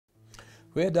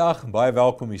Goeiedag en baie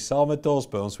welkom hier saam met ons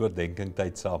by ons oordenking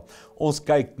tyd saam. Ons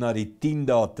kyk na die 10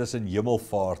 dae tussen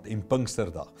Hemelvaart en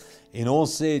Pinksterdag. En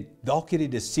ons sê, dalk het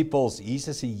die disippels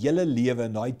Jesus se hele lewe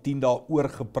in daai 10 dae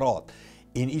oorgepraat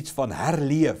en iets van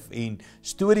herleef en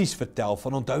stories vertel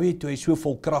van onthou jy toe hy so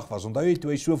vol krag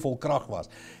was,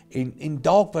 En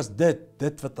dalk was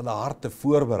dit wat hulle harte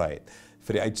voorberei het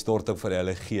vir die uitstorting van die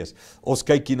Heilige Gees. Ons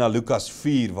kyk hier na Lukas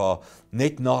 4, waar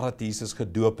net nadat Jesus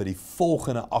gedoop het, die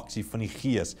volgende aksie van die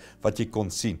Gees, wat jy kon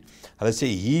sien. Hulle sê,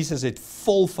 Jesus het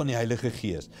vol van die Heilige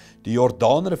Gees, die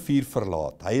Jordaanrivier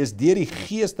verlaat. Hy is deur die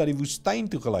Gees na die woestyn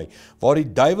toe gelei, waar die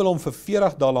duiwel hom vir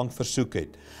 40 dae lank versoek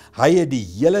het. Hy het die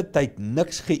hele tyd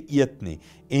niks geëet nie,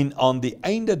 en aan die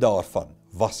einde daarvan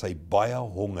was hy baie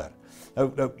honger.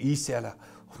 Nou hier sê hulle,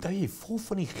 onthou jy, vol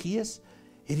van die Gees,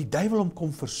 het die duiwel hom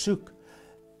kom versoek.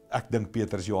 Ek dink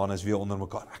Petrus Johannes weer onder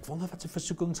mekaar. Ek wonder wat se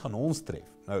versoekings gaan ons tref.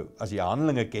 Nou, as jy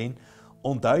Handelinge ken,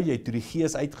 onthou jy toe die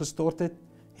Gees uitgestort het,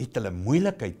 het hulle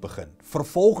moeilikheid begin,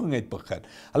 vervolging het begin.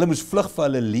 Hulle moes vlug vir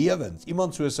hulle lewens.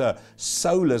 Iemand soos 'n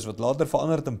Saulus wat later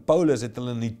verander het in Paulus, het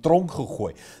hulle in die tronk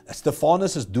gegooi.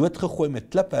 Stefanus is doodgegooi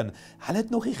met klippe en hulle het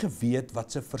nog nie geweet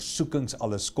wat se versoekings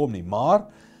alles kom nie. Maar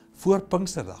voor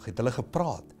Pinksterdag het hulle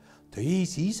gepraat. Toe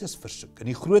Jesus versoek, en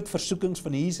die groot versoekings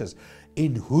van Jesus,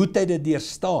 en hoe het hy dit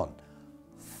deurstaan?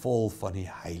 Vol van die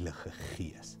Heilige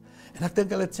Gees. En ek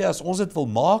dink hulle het sê, as ons dit wil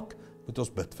maak, moet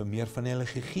ons bid vir meer van die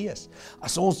Heilige Gees.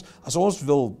 As ons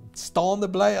wil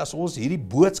staande bly, as ons hierdie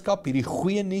boodskap, hierdie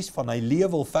goeie nuus van hy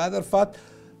lewe wil verder vat,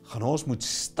 gaan ons moet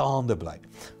staande bly.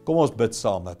 Kom ons bid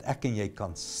saam, dat ek en jy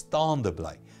kan staande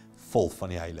bly, vol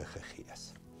van die Heilige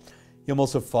Gees.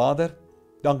 Hemelse Vader,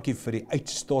 dankie vir die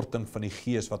uitstorting van die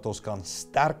Gees wat ons kan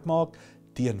sterk maak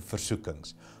teen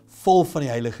versoekings. Vol van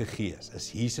die Heilige Gees is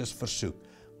Jesus versoek,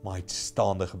 maar hy het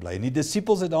staande gebly. En die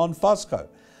disippels het daaraan vasgehou.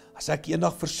 As ek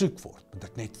eendag versoek word, moet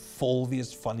ek net vol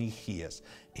wees van die Gees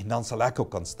en dan sal ek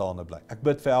ook kan staande bly. Ek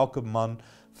bid vir elke man,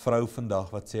 vrou vandag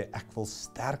wat sê ek wil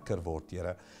sterker word,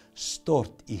 Here.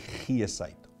 Stort u Gees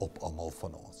uit op almal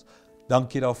van ons.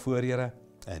 Dankie daarvoor, Here,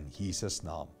 in Jesus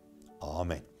naam.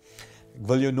 Amen. Ek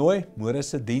wil jou nooi, môre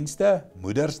se dienste,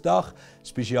 Moedersdag,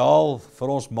 spesiaal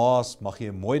vir ons ma's, mag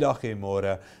jy 'n mooi dag hê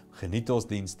môre. Geniet ons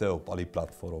dienste op al die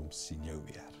platforms, sien jou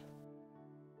weer.